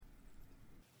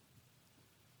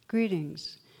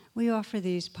Greetings. We offer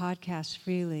these podcasts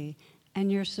freely,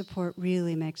 and your support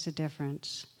really makes a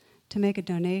difference. To make a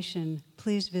donation,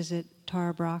 please visit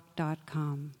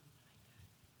tarabrach.com.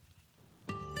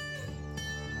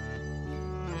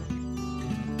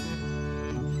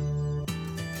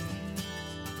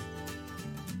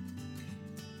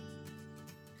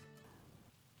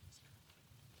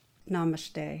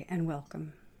 Namaste and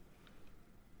welcome.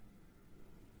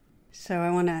 So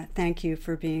I want to thank you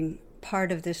for being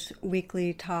part of this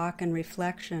weekly talk and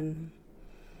reflection.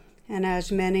 And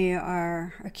as many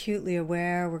are acutely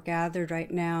aware, we're gathered right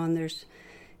now, and there's,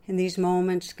 in these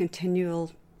moments,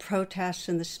 continual protests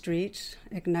in the streets,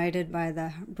 ignited by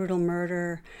the brutal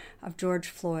murder of George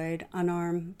Floyd,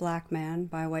 unarmed black man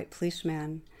by a white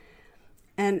policeman.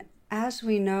 And as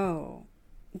we know,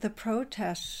 the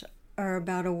protests are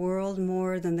about a world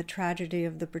more than the tragedy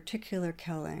of the particular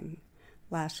killing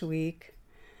last week.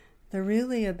 They're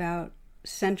really about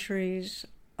centuries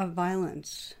of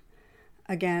violence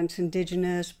against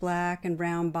indigenous, black, and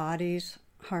brown bodies,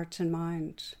 hearts, and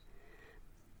minds.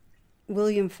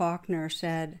 William Faulkner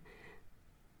said,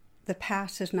 "The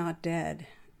past is not dead,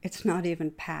 it's not even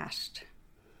past."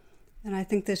 And I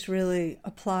think this really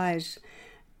applies,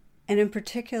 and in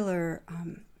particular,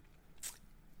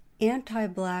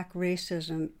 anti-black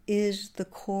racism is the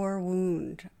core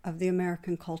wound of the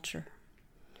American culture.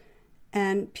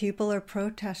 And people are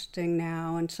protesting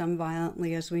now, and some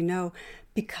violently, as we know,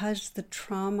 because the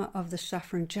trauma of the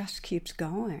suffering just keeps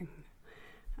going.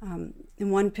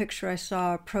 In one picture I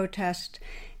saw a protest,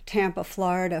 Tampa,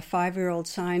 Florida, a 5-year-old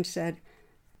sign said,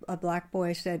 a black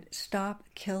boy said, "Stop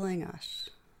killing us,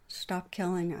 stop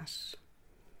killing us."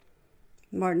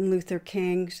 Martin Luther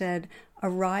King said, "A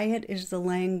riot is the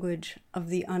language of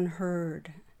the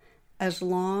unheard. As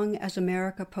long as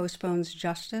America postpones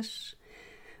justice,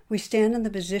 we stand in the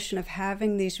position of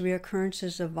having these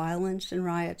reoccurrences of violence and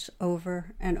riots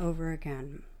over and over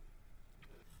again."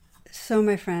 So,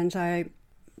 my friends, I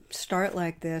start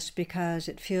like this because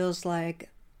it feels like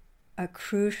a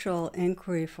crucial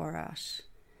inquiry for us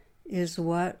is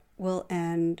what will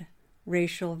end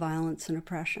racial violence and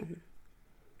oppression.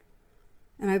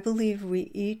 And I believe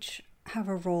we each have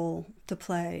a role to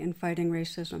play in fighting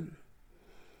racism.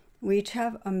 We each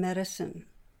have a medicine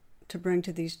to bring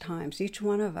to these times, each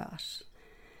one of us.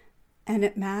 And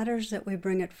it matters that we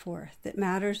bring it forth. It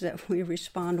matters that we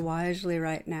respond wisely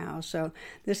right now. So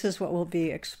this is what we'll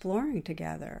be exploring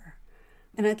together.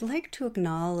 And I'd like to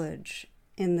acknowledge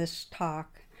in this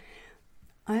talk,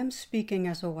 I'm speaking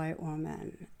as a white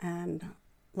woman, and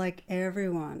like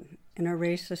everyone in a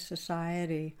racist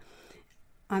society,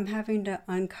 I'm having to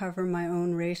uncover my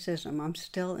own racism. I'm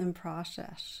still in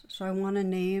process. So I want to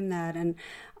name that. And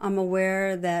I'm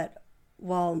aware that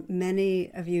while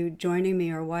many of you joining me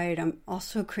are white, I'm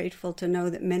also grateful to know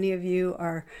that many of you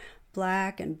are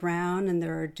black and brown, and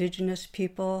there are indigenous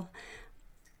people.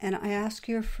 And I ask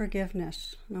your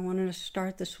forgiveness. And I wanted to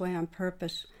start this way on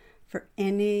purpose for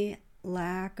any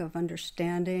lack of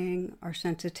understanding or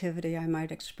sensitivity I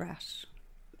might express.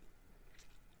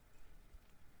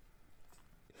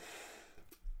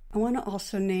 I want to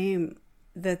also name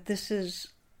that this is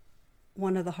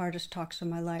one of the hardest talks of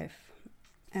my life.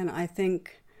 And I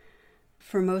think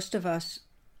for most of us,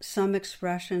 some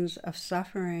expressions of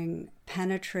suffering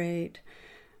penetrate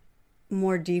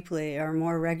more deeply or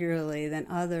more regularly than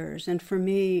others. And for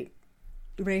me,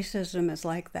 racism is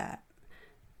like that.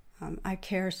 I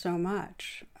care so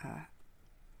much.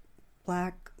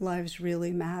 Black lives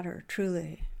really matter,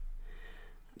 truly.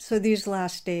 So these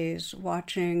last days,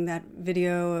 watching that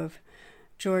video of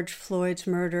George Floyd's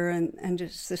murder and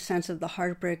just the sense of the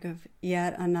heartbreak of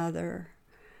yet another,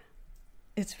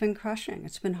 it's been crushing.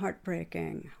 It's been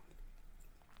heartbreaking.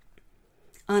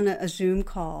 On a Zoom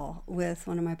call with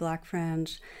one of my black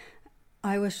friends,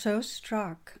 I was so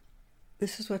struck.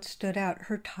 This is what stood out,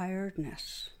 her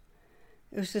tiredness.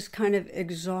 It was this kind of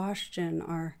exhaustion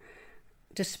or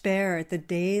despair at the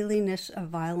dailiness of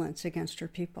violence against her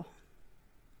people.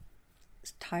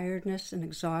 Tiredness and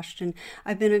exhaustion.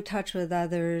 I've been in touch with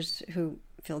others who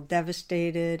feel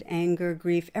devastated, anger,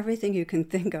 grief, everything you can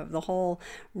think of, the whole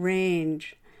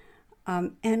range,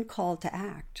 and called to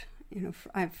act. You know,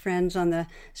 I have friends on the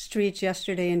streets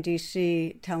yesterday in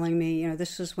D.C. telling me,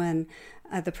 this is when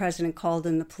the president called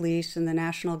in the police and the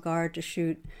National Guard to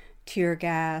shoot tear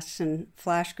gas and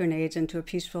flash grenades into a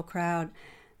peaceful crowd.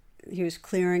 He was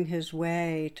clearing his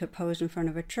way to pose in front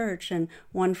of a church, and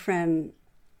one friend,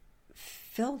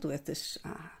 filled with this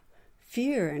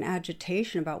fear and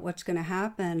agitation about what's going to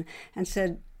happen, and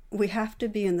said, "We have to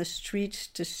be in the streets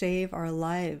to save our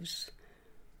lives.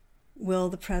 Will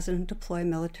the president deploy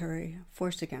military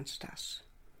force against us?"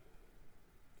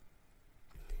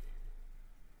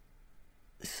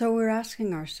 So we're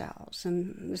asking ourselves,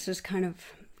 and this is kind of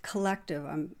collective,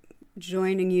 I'm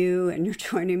joining you and you're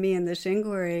joining me in this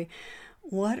inquiry,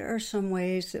 what are some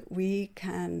ways that we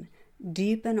can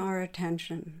deepen our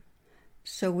attention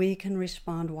so we can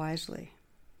respond wisely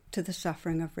to the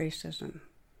suffering of racism?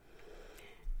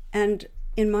 And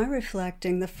in my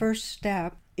reflecting, the first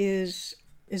step is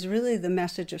really the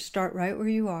message of start right where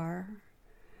you are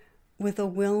with a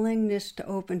willingness to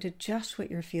open to just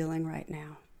what you're feeling right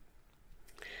now.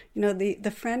 You know,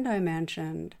 the friend I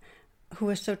mentioned who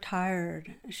was so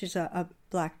tired, she's a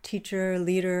Black teacher,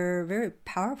 leader, very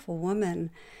powerful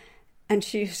woman, and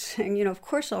she's saying, you know, of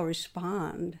course I'll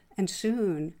respond, and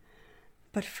soon,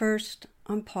 but first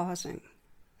I'm pausing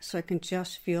so I can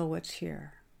just feel what's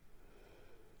here.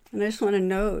 And I just want to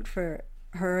note for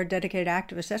her, a dedicated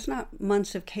activist, that's not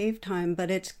months of cave time, but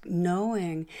it's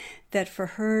knowing that for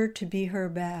her to be her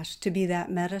best, to be that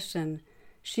medicine,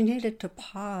 she needed to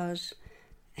pause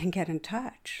and get in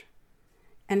touch.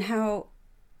 And how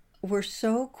we're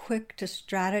so quick to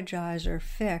strategize or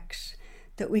fix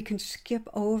that we can skip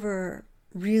over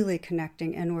really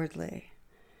connecting inwardly.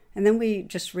 And then we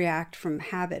just react from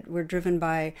habit. We're driven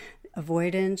by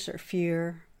avoidance or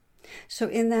fear. So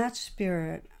in that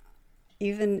spirit,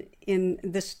 even in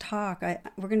this talk,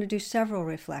 we're going to do several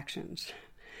reflections.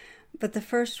 But the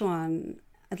first one,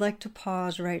 I'd like to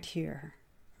pause right here,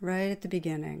 right at the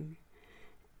beginning,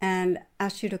 and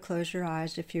ask you to close your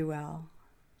eyes, if you will,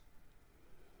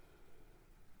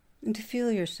 and to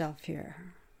feel yourself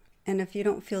here. And if you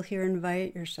don't feel here,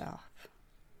 invite yourself.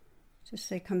 Just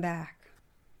say, come back,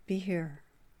 be here.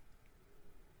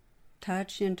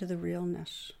 Touch into the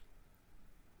realness.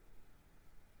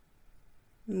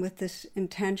 And with this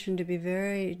intention to be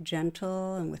very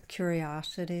gentle and with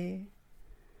curiosity,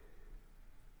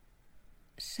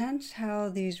 sense how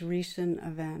these recent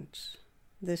events,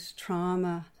 this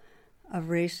trauma of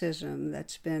racism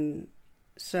that's been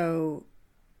so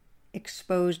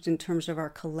exposed in terms of our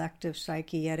collective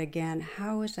psyche yet again,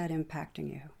 how is that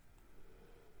impacting you?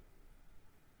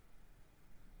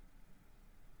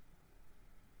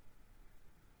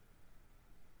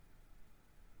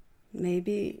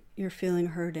 Maybe you're feeling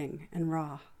hurting and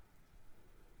raw.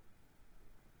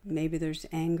 Maybe there's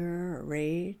anger or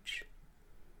rage,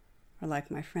 or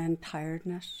like my friend,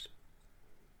 tiredness,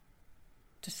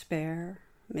 despair.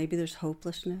 Maybe there's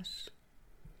hopelessness.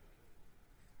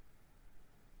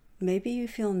 Maybe you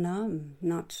feel numb,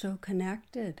 not so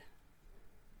connected.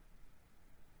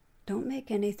 Don't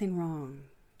make anything wrong.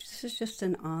 This is just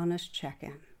an honest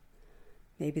check-in.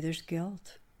 Maybe there's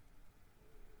guilt.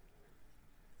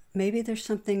 Maybe there's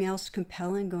something else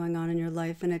compelling going on in your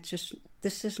life and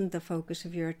this isn't the focus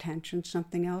of your attention,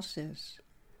 something else is.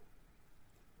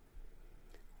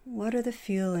 What are the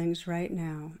feelings right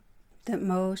now that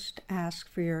most ask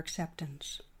for your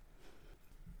acceptance?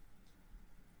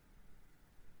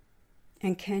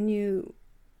 And can you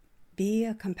be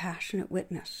a compassionate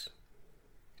witness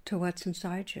to what's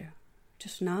inside you?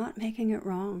 Just not making it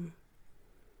wrong.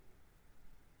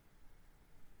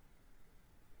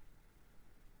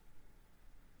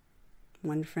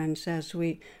 One friend says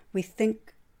we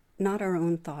think not our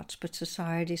own thoughts, but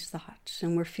society's thoughts,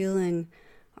 and we're feeling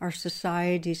our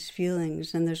society's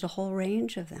feelings, and there's a whole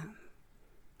range of them,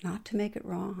 not to make it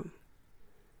wrong.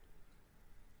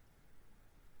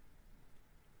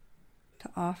 To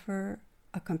offer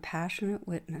a compassionate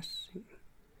witnessing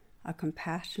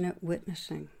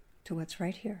to what's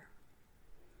right here.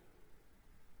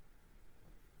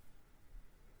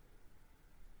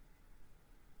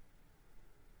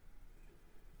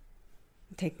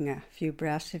 Taking a few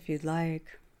breaths if you'd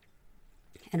like,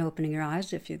 and opening your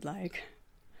eyes if you'd like.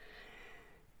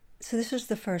 So this is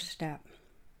the first step,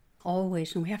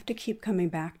 always, and we have to keep coming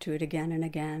back to it again and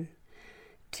again,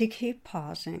 to keep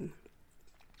pausing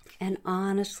and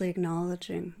honestly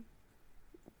acknowledging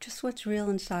just what's real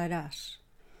inside us.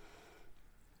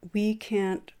 We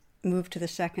can't move to the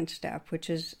second step, which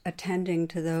is attending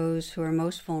to those who are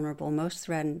most vulnerable, most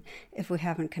threatened, if we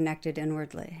haven't connected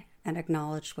inwardly and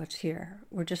acknowledged what's here.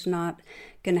 We're just not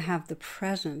going to have the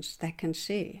presence that can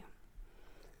see.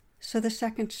 So the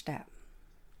second step,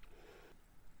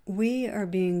 we are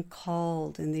being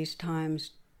called in these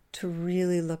times to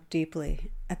really look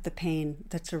deeply at the pain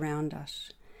that's around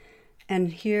us.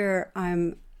 And here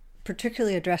I'm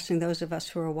particularly addressing those of us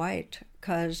who are white,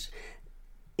 because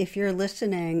if you're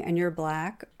listening and you're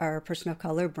Black or a person of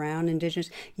color, brown,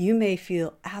 indigenous, you may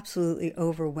feel absolutely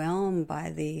overwhelmed by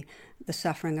the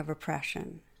suffering of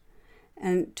oppression.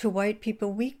 And to white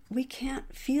people, we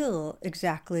can't feel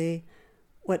exactly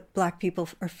what Black people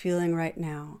are feeling right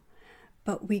now,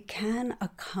 but we can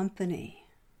accompany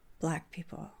Black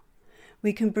people.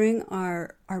 We can bring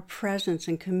our presence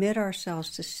and commit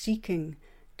ourselves to seeking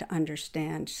to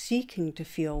understand, seeking to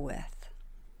feel with.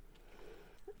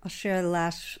 I'll share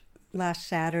last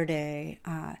Saturday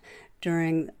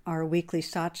during our weekly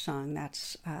satsang.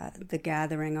 That's the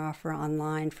gathering offer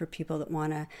online for people that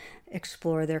want to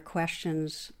explore their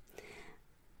questions.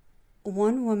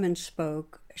 One woman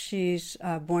spoke. She's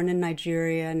born in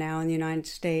Nigeria, now in the United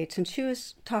States, and she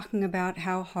was talking about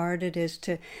how hard it is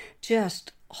to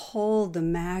just hold the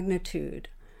magnitude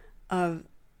of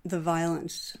the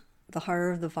violence, the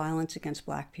horror of the violence against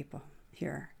Black people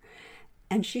here.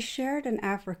 And she shared an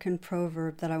African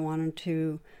proverb that I wanted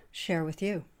to share with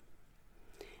you.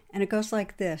 And it goes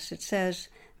like this. It says,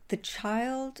 "The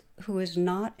child who is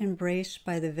not embraced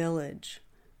by the village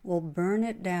will burn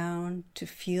it down to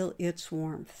feel its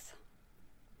warmth."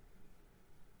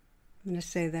 I'm going to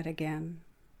say that again.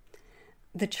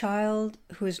 The child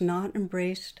who is not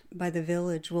embraced by the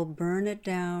village will burn it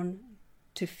down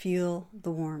to feel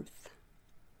the warmth.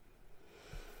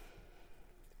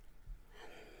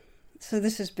 So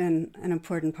this has been an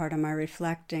important part of my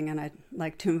reflecting, and I'd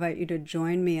like to invite you to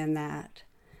join me in that.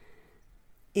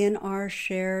 In our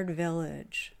shared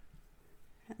village,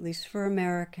 at least for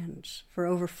Americans, for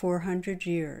over 400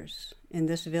 years in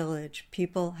this village,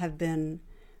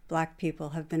 Black people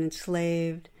have been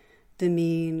enslaved,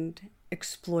 demeaned,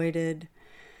 exploited,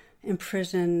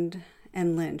 imprisoned,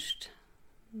 and lynched.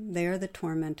 They are the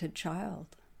tormented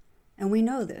child. And we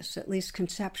know this, at least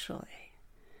conceptually.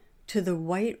 To the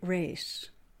white race,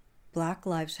 Black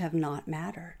lives have not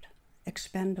mattered,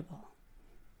 expendable.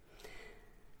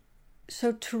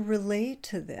 So to relate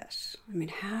to this,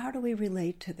 how do we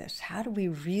relate to this? How do we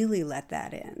really let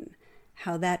that in?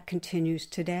 How that continues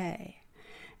today?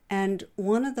 And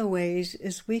one of the ways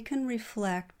is we can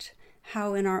reflect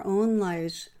how in our own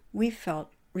lives we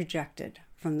felt rejected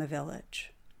from the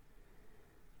village.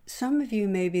 Some of you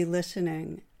may be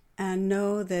listening and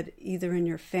know that either in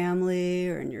your family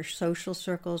or in your social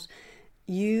circles,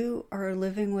 you are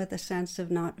living with a sense of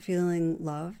not feeling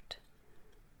loved,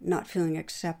 not feeling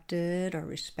accepted or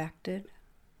respected.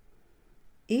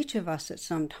 Each of us at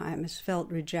some time has felt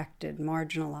rejected,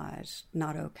 marginalized,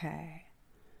 not okay.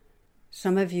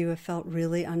 Some of you have felt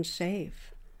really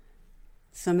unsafe.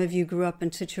 Some of you grew up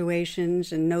in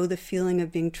situations and know the feeling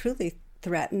of being truly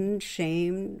threatened,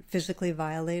 shamed, physically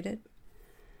violated.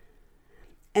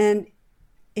 And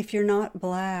if you're not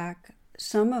Black,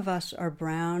 some of us are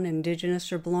brown,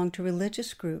 indigenous, or belong to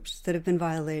religious groups that have been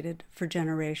violated for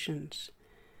generations.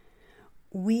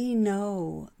 We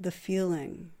know the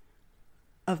feeling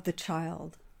of the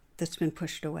child that's been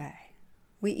pushed away.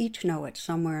 We each know it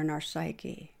somewhere in our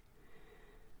psyche.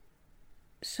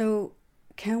 So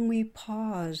can we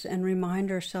pause and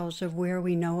remind ourselves of where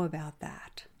we know about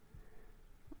that?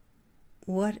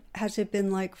 What has it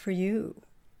been like for you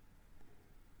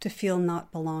to feel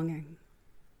not belonging,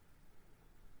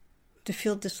 to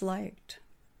feel disliked,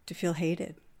 to feel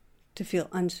hated, to feel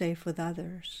unsafe with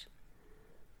others?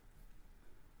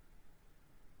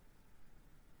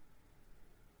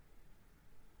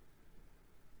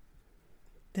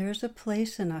 There's a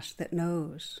place in us that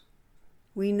knows.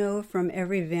 We know from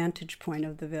every vantage point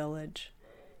of the village.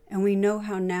 And we know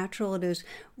how natural it is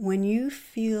when you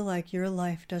feel like your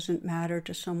life doesn't matter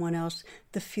to someone else,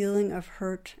 the feeling of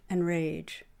hurt and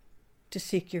rage to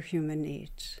seek your human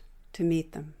needs, to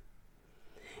meet them.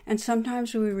 And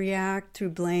sometimes we react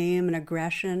through blame and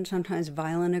aggression, sometimes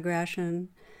violent aggression.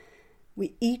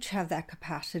 We each have that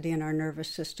capacity in our nervous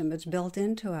system. It's built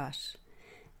into us.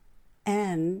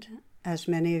 And as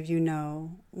many of you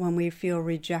know, when we feel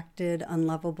rejected,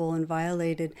 unlovable, and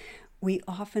violated, we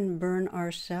often burn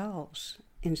ourselves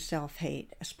in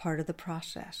self-hate as part of the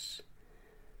process.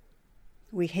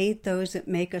 We hate those that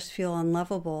make us feel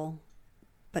unlovable,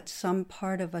 but some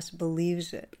part of us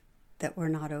believes it, that we're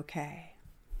not okay.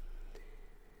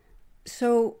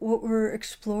 So what we're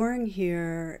exploring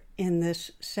here in this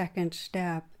second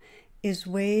step is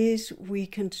ways we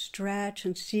can stretch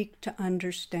and seek to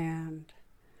understand.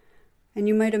 And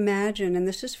you might imagine, and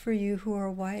this is for you who are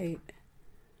white,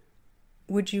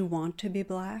 would you want to be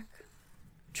Black,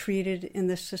 treated in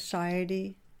this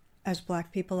society as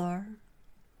Black people are?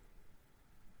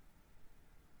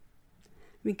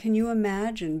 Can you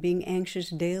imagine being anxious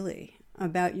daily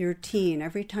about your teen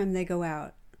every time they go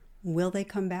out? Will they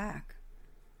come back?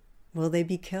 Will they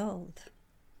be killed?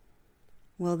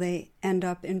 Will they end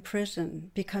up in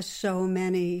prison? Because so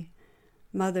many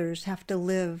mothers have to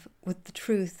live with the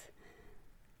truth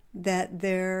that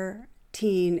their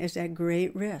teen is at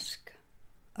great risk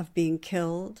of being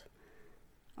killed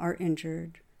or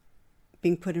injured,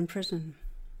 being put in prison.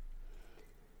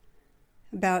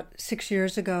 About 6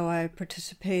 years ago, I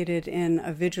participated in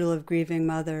a vigil of grieving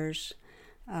mothers,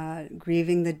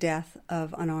 grieving the death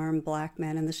of unarmed Black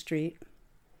men in the street.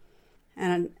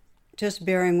 And just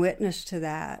bearing witness to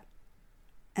that,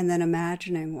 and then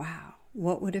imagining, wow,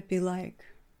 what would it be like?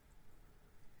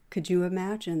 Could you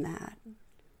imagine that?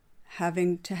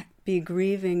 Having to be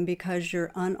grieving because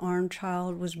your unarmed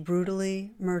child was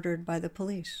brutally murdered by the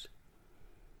police.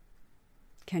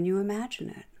 Can you imagine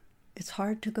it? It's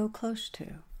hard to go close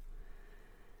to.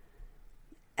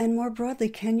 And more broadly,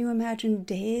 can you imagine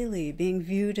daily being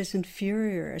viewed as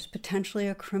inferior, as potentially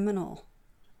a criminal,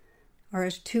 or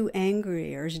as too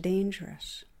angry, or as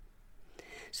dangerous?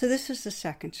 So this is the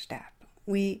second step.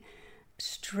 We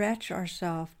stretch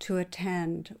ourselves to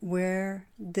attend where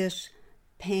this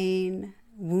pain,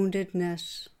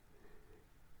 woundedness,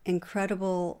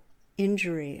 incredible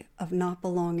injury of not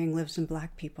belonging lives in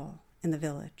Black people in the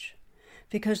village.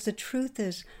 Because the truth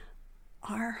is,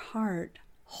 our heart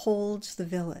holds the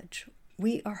village.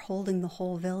 We are holding the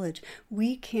whole village.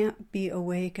 We can't be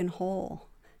awake and whole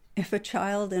if a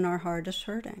child in our heart is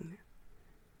hurting.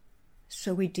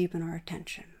 So we deepen our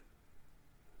attention.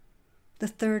 The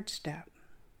third step.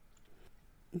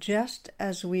 Just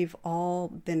as we've all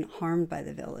been harmed by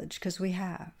the village, because we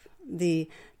have, the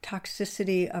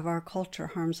toxicity of our culture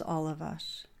harms all of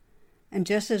us. And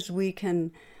just as we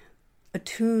can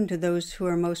attune to those who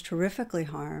are most horrifically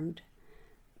harmed,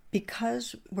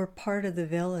 because we're part of the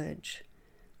village,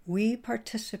 we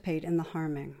participate in the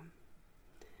harming.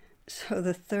 So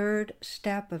the third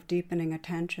step of deepening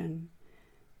attention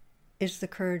is the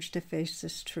courage to face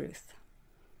this truth.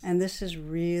 And this is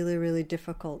really, really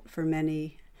difficult for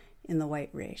many in the white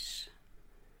race.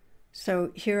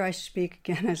 So here I speak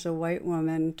again as a white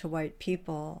woman to white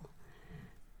people.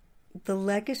 The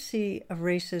legacy of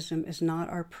racism is not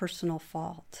our personal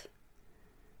fault,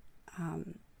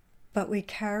 but we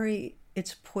carry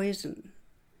its poison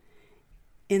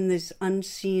in this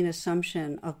unseen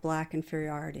assumption of Black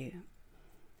inferiority.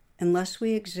 Unless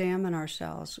we examine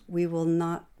ourselves, we will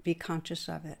not be conscious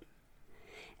of it.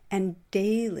 And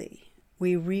daily,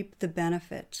 we reap the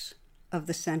benefits of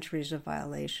the centuries of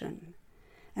violation.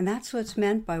 And that's what's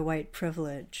meant by white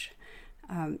privilege.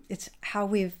 It's how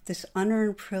we've this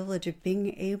unearned privilege of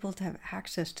being able to have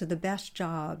access to the best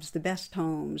jobs, the best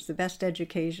homes, the best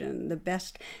education, the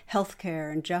best healthcare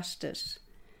and justice.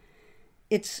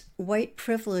 It's white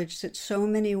privilege that so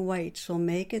many whites will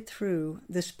make it through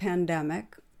this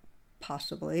pandemic,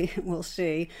 possibly, we'll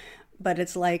see, but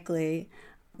it's likely,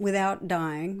 without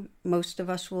dying. Most of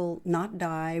us will not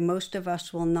die. Most of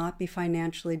us will not be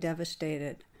financially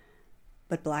devastated.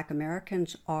 But Black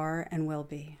Americans are and will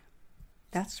be.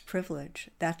 That's privilege.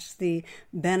 That's the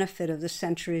benefit of the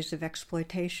centuries of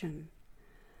exploitation.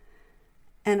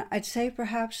 And I'd say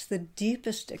perhaps the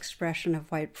deepest expression of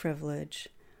white privilege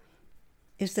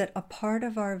is that a part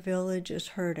of our village is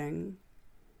hurting,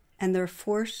 and they're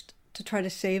forced to try to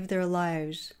save their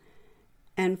lives.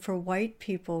 And for white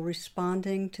people,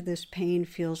 responding to this pain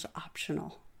feels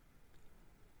optional.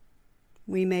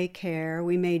 We may care,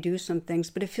 we may do some things,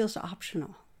 but it feels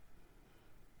optional.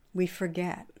 We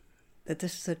forget that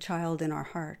this is a child in our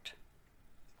heart.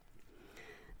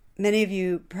 Many of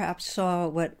you perhaps saw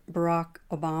what Barack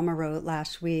Obama wrote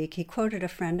last week. He quoted a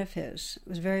friend of his. It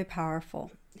was very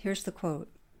powerful. Here's the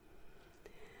quote.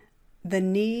 "The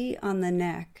knee on the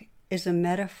neck is a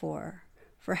metaphor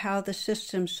for how the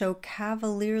system so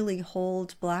cavalierly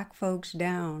holds Black folks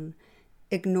down,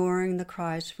 ignoring the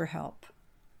cries for help.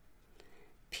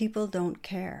 People don't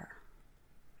care.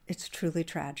 It's truly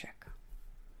tragic."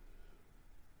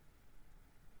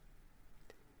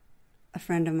 A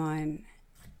friend of mine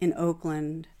in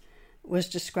Oakland was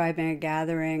describing a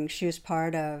gathering she was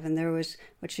part of, and there was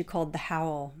what she called the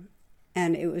howl.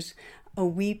 And it was a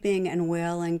weeping and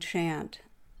wailing chant,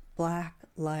 "Black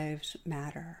Lives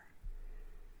Matter."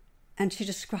 And she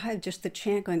described just the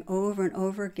chant going over and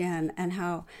over again and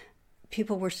how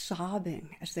people were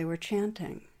sobbing as they were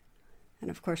chanting. And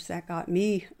of course that got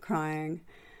me crying.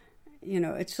 You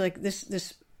know, it's like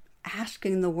this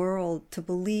asking the world to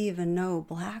believe and know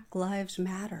Black Lives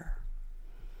Matter.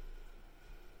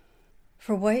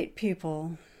 For white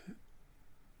people,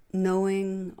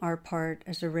 knowing our part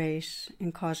as a race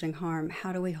in causing harm,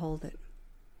 how do we hold it?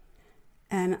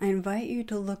 And I invite you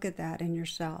to look at that in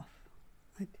yourself.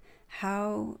 Like,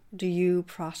 how do you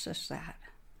process that?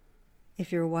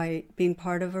 If you're white, being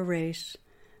part of a race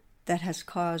that has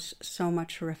caused so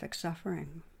much horrific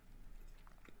suffering.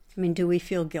 I mean, do we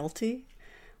feel guilty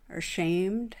or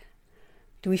shamed?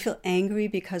 Do we feel angry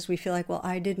because we feel like, well,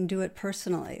 I didn't do it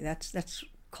personally? That's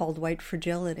called white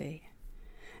fragility.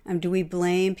 Do we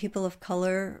blame people of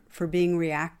color for being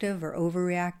reactive or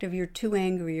overreactive? You're too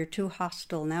angry, you're too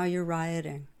hostile, now you're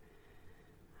rioting.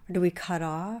 Or do we cut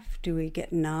off? Do we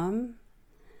get numb?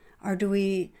 Or do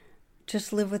we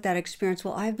just live with that experience?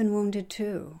 Well, I've been wounded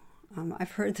too.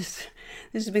 I've heard this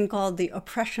has been called the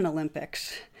oppression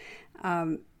Olympics.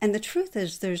 And the truth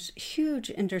is there's huge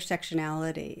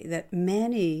intersectionality, that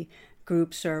many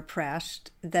groups are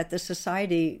oppressed, that the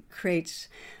society creates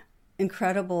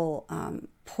incredible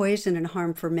poison and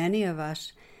harm for many of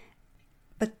us.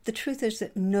 But the truth is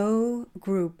that no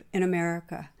group in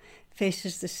America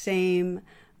faces the same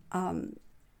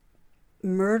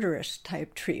murderous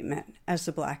type treatment as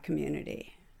the Black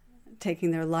community,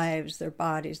 taking their lives, their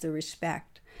bodies, their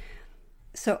respect.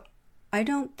 So I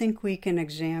don't think we can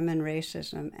examine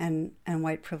racism and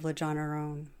white privilege on our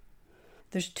own.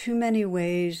 There's too many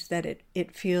ways that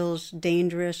it feels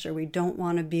dangerous, or we don't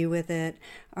want to be with it,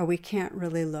 or we can't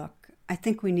really look. I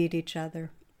think we need each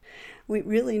other. We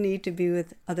really need to be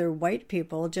with other white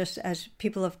people, just as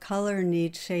people of color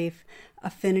need safe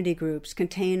affinity groups,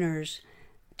 containers,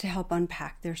 to help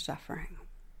unpack their suffering.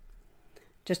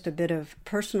 Just a bit of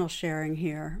personal sharing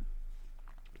here.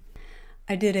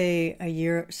 I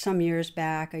did some years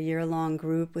back, a year-long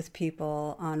group with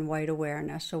people on white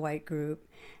awareness, a white group.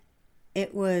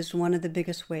 It was one of the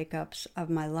biggest wake-ups of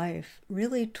my life,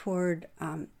 really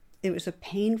it was a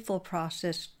painful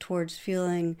process towards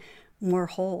feeling more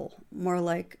whole, more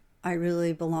like I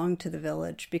really belonged to the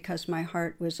village, because my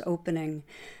heart was opening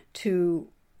to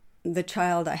the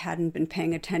child I hadn't been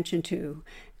paying attention to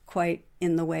quite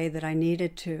in the way that I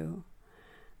needed to.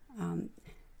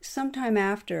 Sometime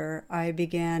after, I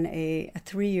began a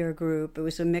 3-year group. It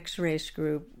was a mixed race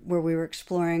group where we were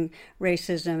exploring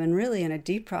racism and really in a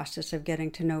deep process of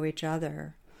getting to know each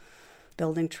other,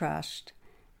 building trust.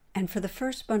 And for the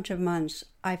first bunch of months,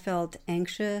 I felt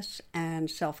anxious and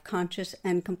self-conscious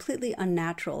and completely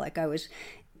unnatural, like I was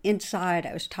inside,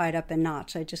 I was tied up in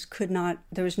knots. I just could not,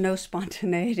 there was no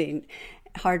spontaneity,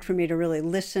 hard for me to really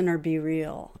listen or be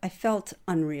real. I felt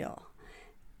unreal.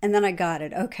 And then I got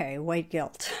it, okay, white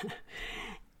guilt.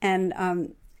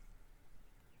 And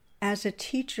as a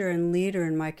teacher and leader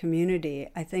in my community,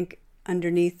 I think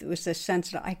underneath it was this sense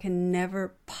that I can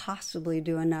never possibly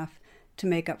do enough to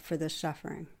make up for this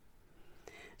suffering.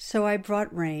 So I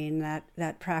brought rain,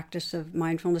 that practice of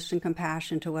mindfulness and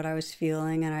compassion, to what I was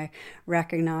feeling, and I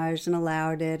recognized and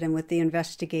allowed it, and with the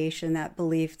investigation, that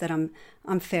belief that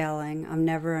I'm failing, I'm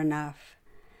never enough,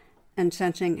 and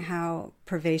sensing how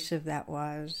pervasive that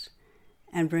was,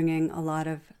 and bringing a lot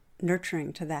of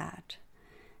nurturing to that.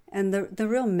 And the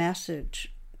real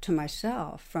message to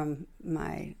myself from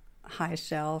my high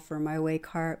self or my awake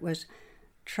heart was,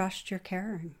 trust your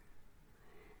caring.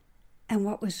 And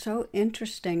what was so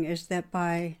interesting is that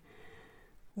by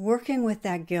working with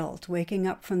that guilt, waking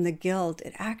up from the guilt,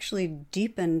 it actually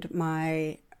deepened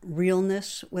my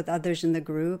realness with others in the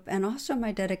group, and also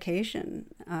my dedication,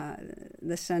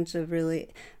 the sense of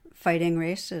really fighting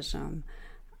racism.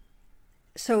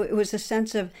 So it was a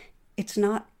sense of, it's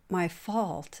not my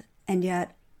fault, and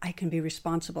yet I can be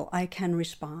responsible. I can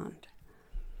respond.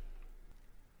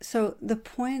 So the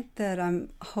point that I'm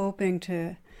hoping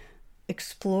to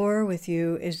explore with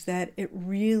you is that it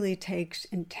really takes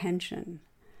intention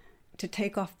to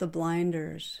take off the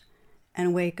blinders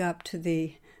and wake up to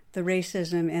the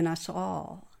racism in us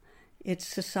all. It's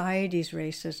society's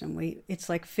racism. It's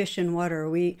like fish in water.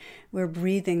 We're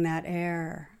breathing that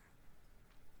air.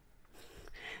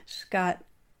 Scott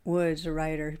Woods, a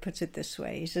writer, he puts it this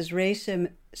way. He says,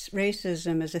 racism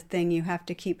is a thing you have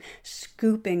to keep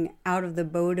scooping out of the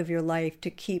boat of your life to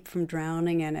keep from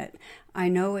drowning in it. I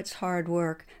know it's hard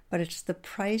work, but it's the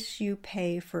price you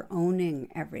pay for owning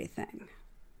everything.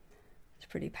 It's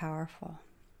pretty powerful.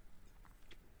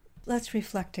 Let's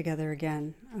reflect together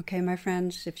again. Okay, my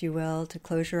friends, if you will, to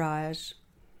close your eyes.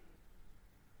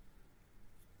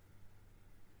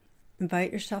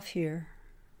 Invite yourself here,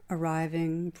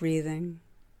 arriving, breathing.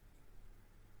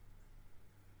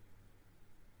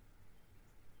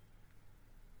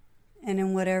 And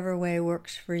in whatever way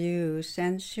works for you,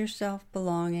 sense yourself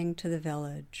belonging to the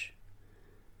village.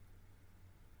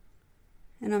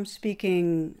 And I'm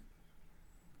speaking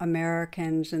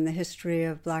Americans and the history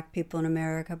of Black people in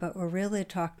America, but we're really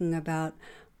talking about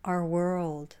our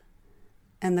world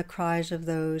and the cries of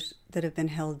those that have been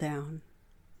held down.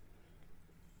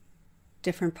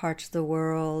 Different parts of the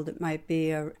world, it might be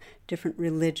a different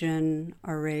religion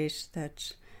or race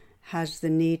that has the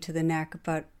knee to the neck,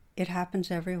 but it happens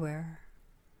everywhere.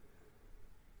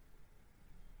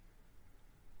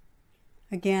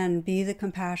 Again, be the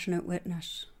compassionate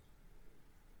witness.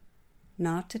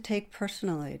 not to take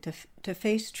personally, to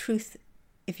face truth.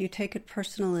 If you take it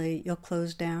personally, you'll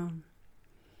close down.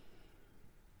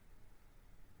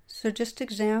 So just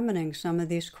examining some of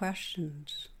these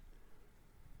questions.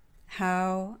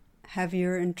 How have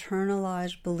your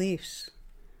internalized beliefs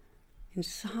in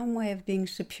some way of being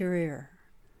superior,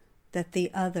 that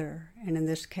the other, and in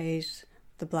this case,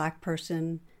 the Black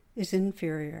person, is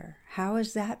inferior? How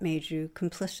has that made you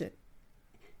complicit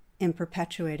in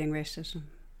perpetuating racism?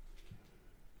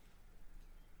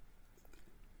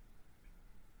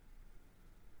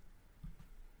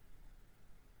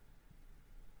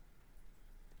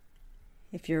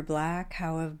 If you're Black,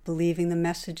 how have believing the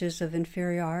messages of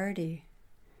inferiority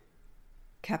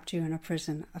kept you in a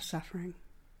prison of suffering?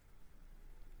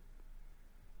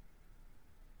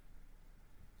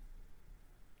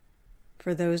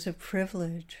 For those of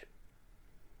privilege,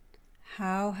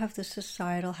 how have the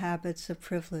societal habits of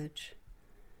privilege,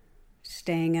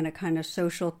 staying in a kind of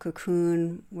social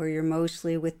cocoon where you're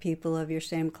mostly with people of your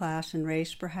same class and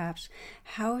race perhaps,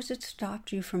 how has it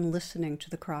stopped you from listening to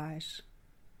the cries?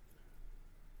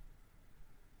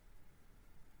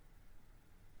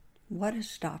 What has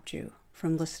stopped you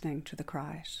from listening to the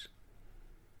cries?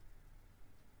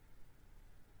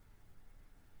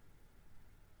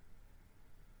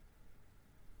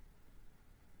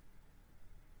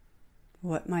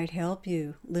 What might help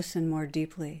you listen more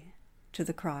deeply to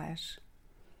the cries?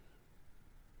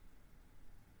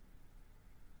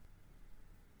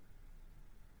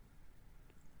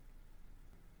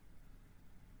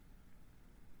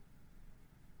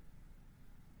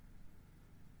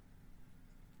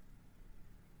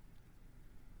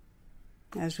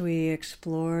 As we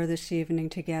explore this evening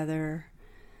together,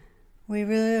 we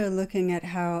really are looking at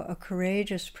how a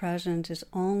courageous presence is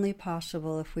only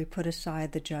possible if we put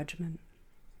aside the judgment.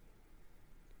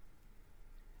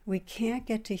 We can't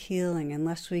get to healing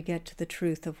unless we get to the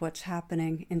truth of what's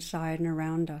happening inside and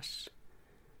around us.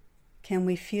 Can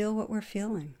we feel what we're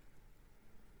feeling?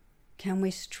 Can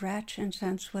we stretch and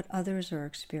sense what others are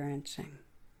experiencing?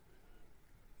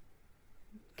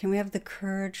 Can we have the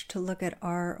courage to look at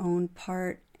our own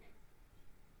part,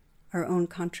 our own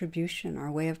contribution,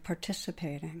 our way of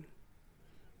participating?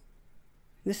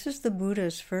 This is the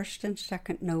Buddha's first and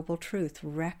second noble truth,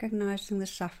 recognizing the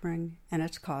suffering and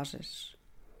its causes.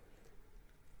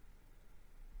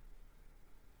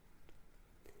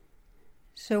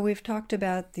 So we've talked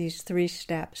about these 3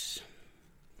 steps.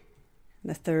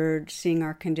 The third, seeing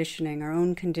our conditioning, our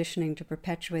own conditioning to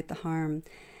perpetuate the harm.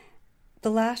 The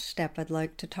last step I'd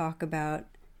like to talk about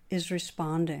is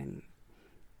responding.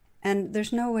 And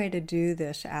there's no way to do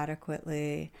this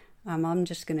adequately. I'm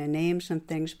just going to name some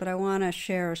things, but I want to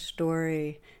share a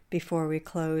story before we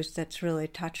close that's really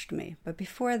touched me. But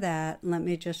before that, let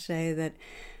me just say that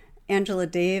Angela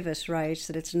Davis writes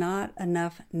that it's not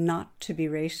enough not to be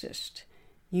racist.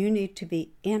 You need to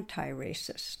be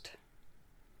anti-racist.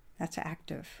 That's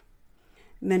active.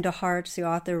 Minda Harts, the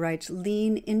author, writes,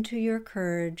 lean into your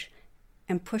courage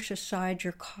and push aside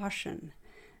your caution.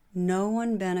 No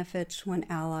one benefits when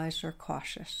allies are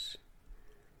cautious.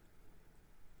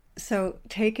 So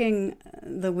taking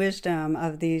the wisdom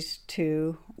of these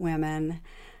 2 women,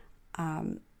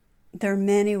 there are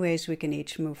many ways we can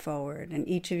each move forward, and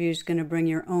each of you is going to bring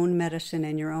your own medicine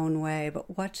in your own way,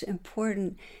 but what's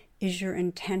important is your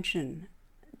intention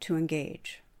to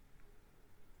engage.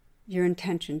 Your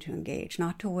intention to engage,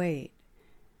 not to wait.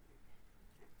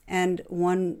 And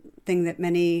one thing that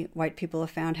many white people have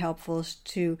found helpful is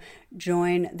to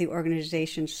join the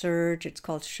organization SURGE. It's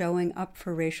called Showing Up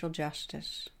for Racial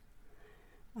Justice.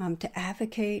 To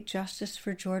advocate justice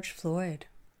for George Floyd.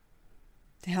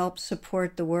 To help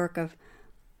support the work of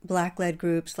Black-led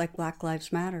groups like Black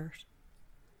Lives Matter.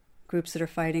 Groups that are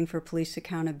fighting for police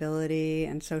accountability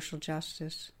and social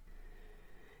justice.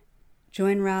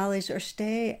 Join rallies or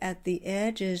stay at the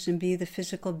edges and be the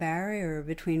physical barrier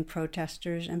between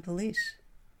protesters and police.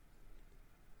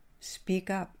 Speak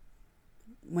up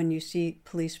when you see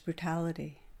police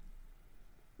brutality.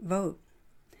 Vote.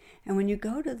 And when you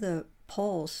go to the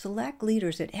polls, select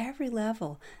leaders at every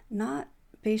level, not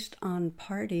based on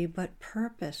party, but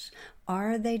purpose.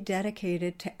 Are they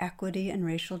dedicated to equity and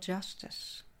racial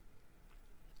justice?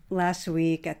 Last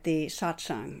week at the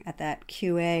satsang, at that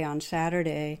QA on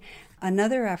Saturday,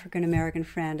 another African-American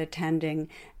friend attending,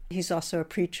 he's also a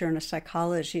preacher and a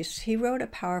psychologist, he wrote a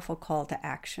powerful call to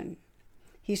action.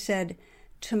 He said,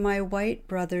 to my white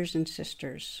brothers and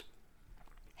sisters,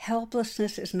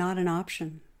 helplessness is not an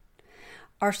option.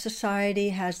 Our society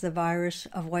has the virus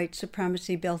of white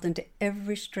supremacy built into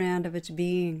every strand of its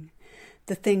being.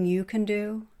 The thing you can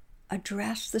do,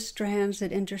 address the strands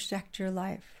that intersect your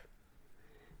life.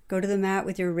 Go to the mat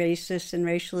with your racist and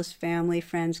racialist family,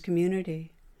 friends,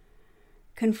 community.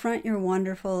 Confront your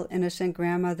wonderful, innocent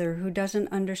grandmother who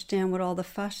doesn't understand what all the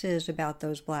fuss is about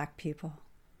those Black people.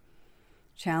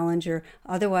 Challenge your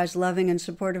otherwise loving and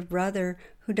supportive brother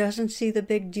who doesn't see the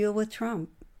big deal with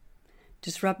Trump.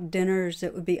 Disrupt dinners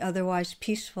that would be otherwise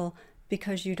peaceful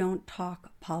because you don't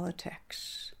talk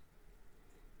politics.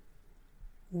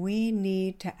 We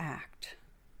need to act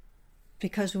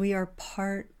because we are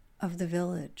part of the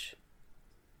village.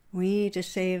 We need to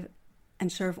save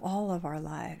and serve all of our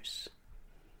lives.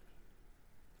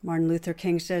 Martin Luther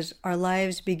King says, our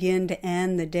lives begin to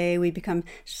end the day we become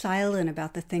silent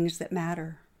about the things that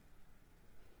matter.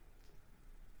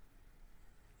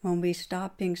 When we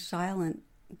stop being silent,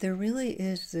 there really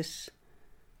is this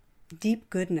deep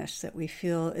goodness that we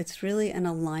feel. It's really an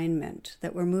alignment,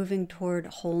 that we're moving toward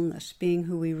wholeness, being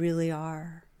who we really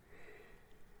are.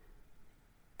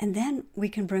 And then we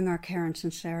can bring our care and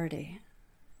sincerity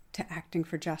to acting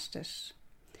for justice.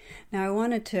 Now, I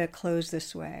wanted to close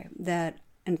this way, that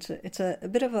and it's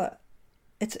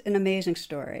an amazing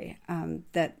story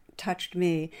that touched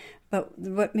me. But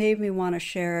what made me want to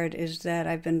share it is that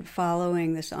I've been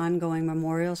following this ongoing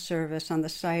memorial service on the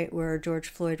site where George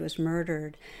Floyd was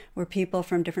murdered, where people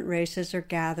from different races are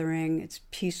gathering. It's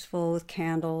peaceful with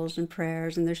candles and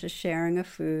prayers, and there's a sharing of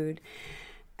food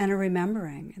and a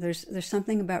remembering. There's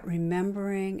something about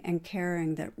remembering and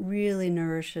caring that really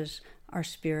nourishes our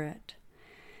spirit.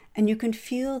 And you can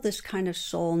feel this kind of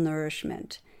soul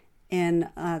nourishment in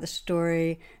the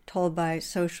story told by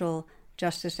social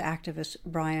justice activist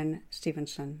Brian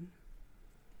Stevenson.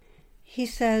 He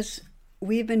says,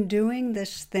 we've been doing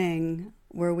this thing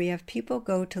where we have people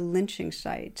go to lynching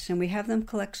sites and we have them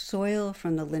collect soil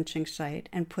from the lynching site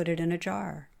and put it in a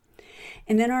jar.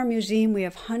 And in our museum, we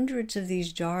have hundreds of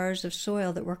these jars of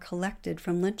soil that were collected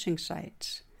from lynching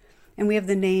sites. And we have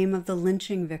the name of the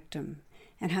lynching victim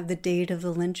and have the date of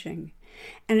the lynching.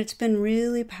 And it's been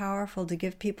really powerful to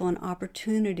give people an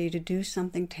opportunity to do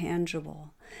something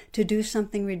tangible, to do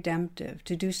something redemptive,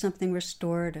 to do something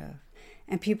restorative.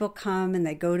 And people come and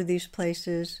they go to these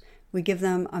places. We give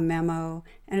them a memo,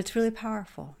 and it's really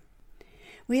powerful.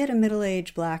 We had a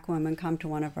middle-aged Black woman come to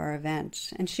one of our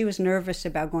events, and she was nervous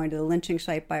about going to the lynching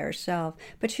site by herself,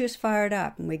 but she was fired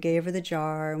up, and we gave her the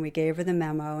jar, and we gave her the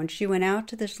memo, and she went out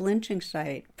to this lynching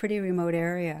site, pretty remote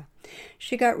area.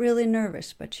 She got really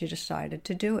nervous, but she decided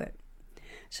to do it.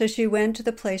 So she went to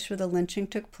the place where the lynching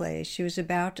took place. She was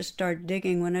about to start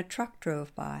digging when a truck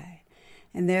drove by,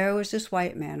 and there was this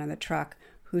white man on the truck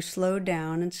who slowed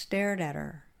down and stared at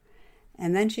her.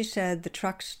 And then she said the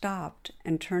truck stopped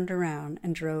and turned around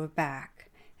and drove back.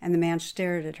 And the man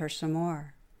stared at her some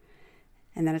more.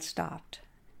 And then it stopped.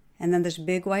 And then this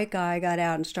big white guy got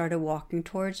out and started walking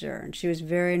towards her. And she was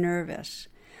very nervous.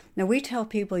 Now, we tell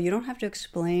people you don't have to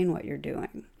explain what you're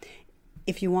doing.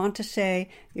 If you want to say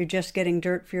you're just getting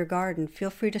dirt for your garden, feel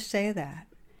free to say that.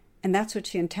 And that's what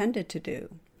she intended to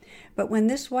do. But when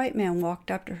this white man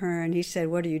walked up to her and he said,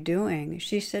 "What are you doing?"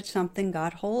 she said, "Something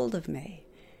got hold of me."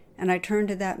 And I turned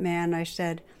to that man and I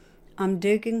said, "I'm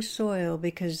digging soil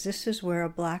because this is where a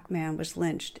Black man was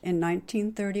lynched in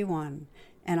 1931,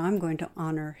 and I'm going to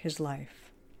honor his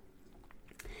life."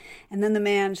 And then the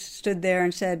man stood there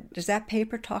and said, "Does that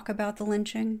paper talk about the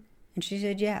lynching?" And she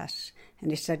said, "Yes." And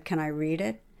he said, "Can I read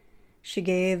it?" She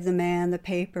gave the man the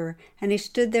paper, and he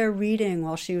stood there reading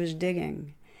while she was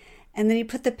digging. And then he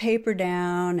put the paper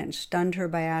down and stunned her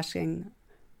by asking,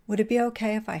 "Would it be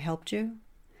okay if I helped you?"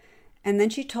 And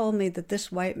then she told me that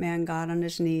this white man got on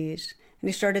his knees and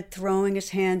he started throwing his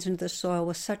hands into the soil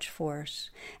with such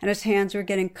force. And his hands were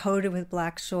getting coated with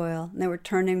black soil and they were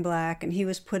turning black and he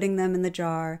was putting them in the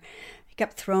jar. He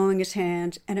kept throwing his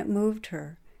hands and it moved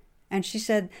her. And she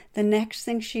said the next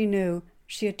thing she knew,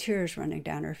 she had tears running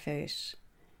down her face.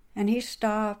 And he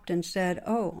stopped and said,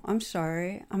 "Oh, I'm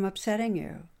sorry, I'm upsetting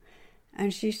you."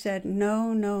 And she said,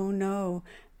 "No, no, no,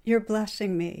 you're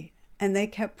blessing me." And they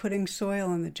kept putting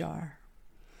soil in the jar.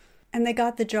 And they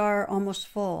got the jar almost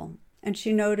full. And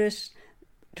she noticed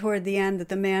toward the end that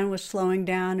the man was slowing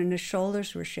down and his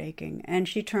shoulders were shaking. And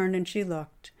she turned and she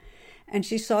looked. And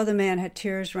she saw the man had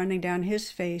tears running down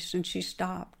his face, and she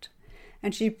stopped.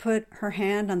 And she put her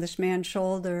hand on this man's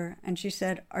shoulder and she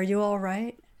said, "Are you all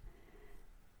right?"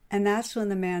 And that's when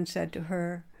the man said to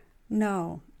her,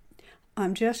 "No,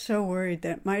 I'm just so worried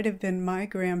that it might have been my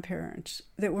grandparents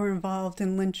that were involved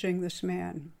in lynching this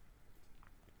man."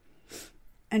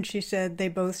 And she said they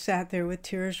both sat there with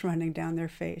tears running down their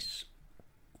face.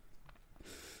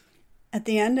 At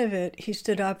the end of it, he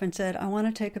stood up and said, "I want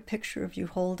to take a picture of you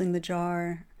holding the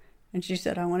jar." And she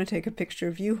said, "I want to take a picture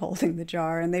of you holding the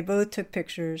jar." And they both took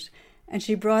pictures. And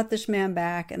she brought this man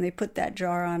back, and they put that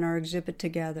jar on our exhibit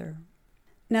together.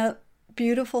 Now,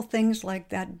 beautiful things like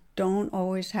that don't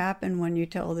always happen when you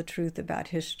tell the truth about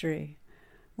history,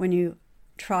 when you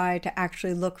try to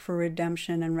actually look for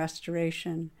redemption and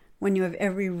restoration, when you have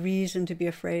every reason to be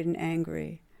afraid and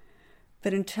angry.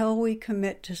 But until we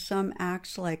commit to some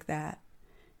acts like that,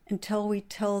 until we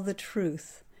tell the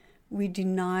truth, we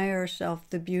deny ourselves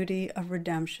the beauty of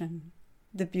redemption,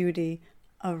 the beauty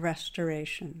of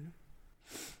restoration.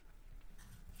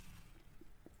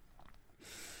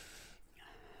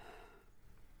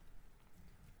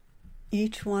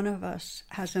 Each one of us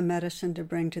has a medicine to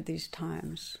bring to these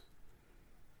times.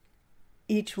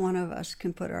 Each one of us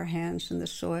can put our hands in the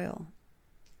soil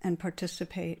and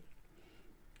participate.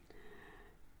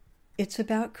 It's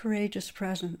about courageous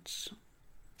presence,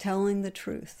 telling the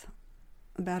truth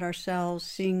about ourselves,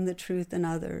 seeing the truth in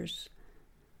others,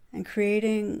 and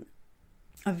creating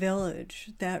a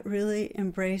village that really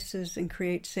embraces and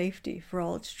creates safety for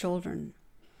all its children,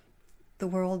 the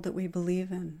world that we believe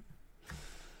in.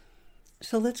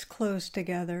 So let's close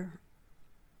together.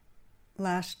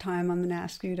 Last time, I'm going to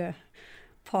ask you to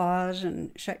pause and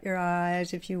shut your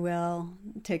eyes, if you will.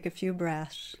 Take a few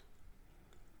breaths.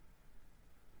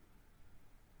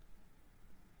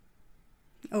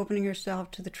 Opening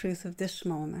yourself to the truth of this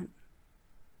moment.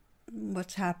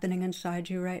 What's happening inside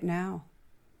you right now?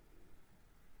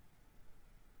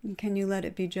 And can you let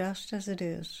it be just as it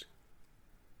is?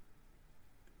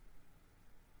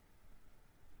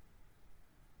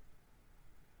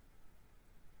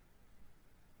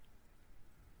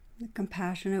 The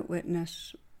compassionate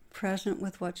witness, present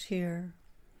with what's here,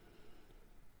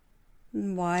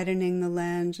 and widening the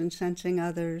lens and sensing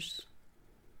others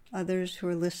who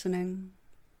are listening,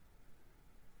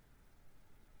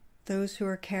 those who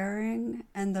are caring,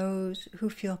 and those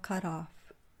who feel cut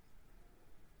off.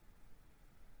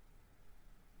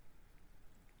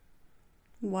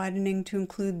 Widening to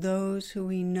include those who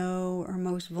we know are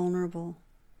most vulnerable,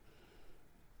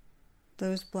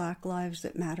 those Black lives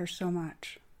that matter so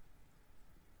much.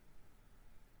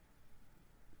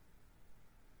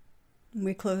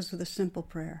 We close with a simple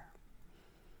prayer.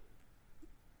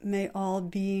 May all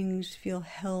beings feel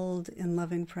held in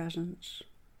loving presence.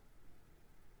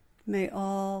 May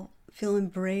all feel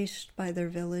embraced by their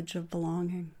village of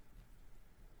belonging.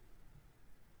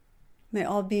 May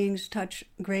all beings touch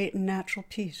great and natural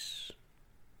peace.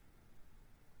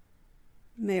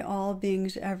 May all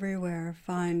beings everywhere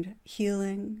find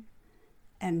healing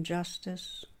and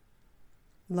justice,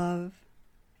 love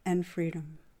and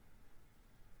freedom.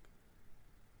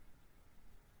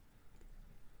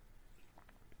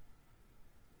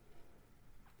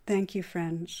 Thank you,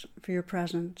 friends, for your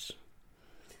presence,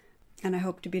 and I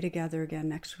hope to be together again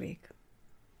next week.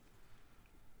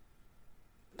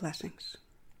 Blessings.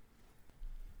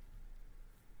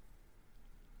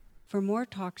 For more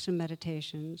talks and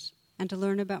meditations, and to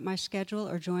learn about my schedule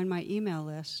or join my email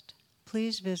list,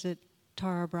 please visit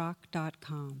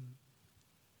tarabrach.com.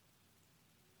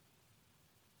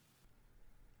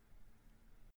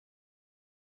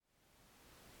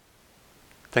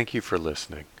 Thank you for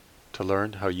listening. To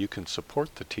learn how you can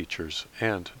support the teachers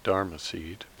and Dharma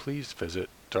Seed, please visit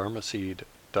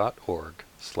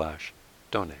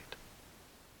dharmaseed.org/donate.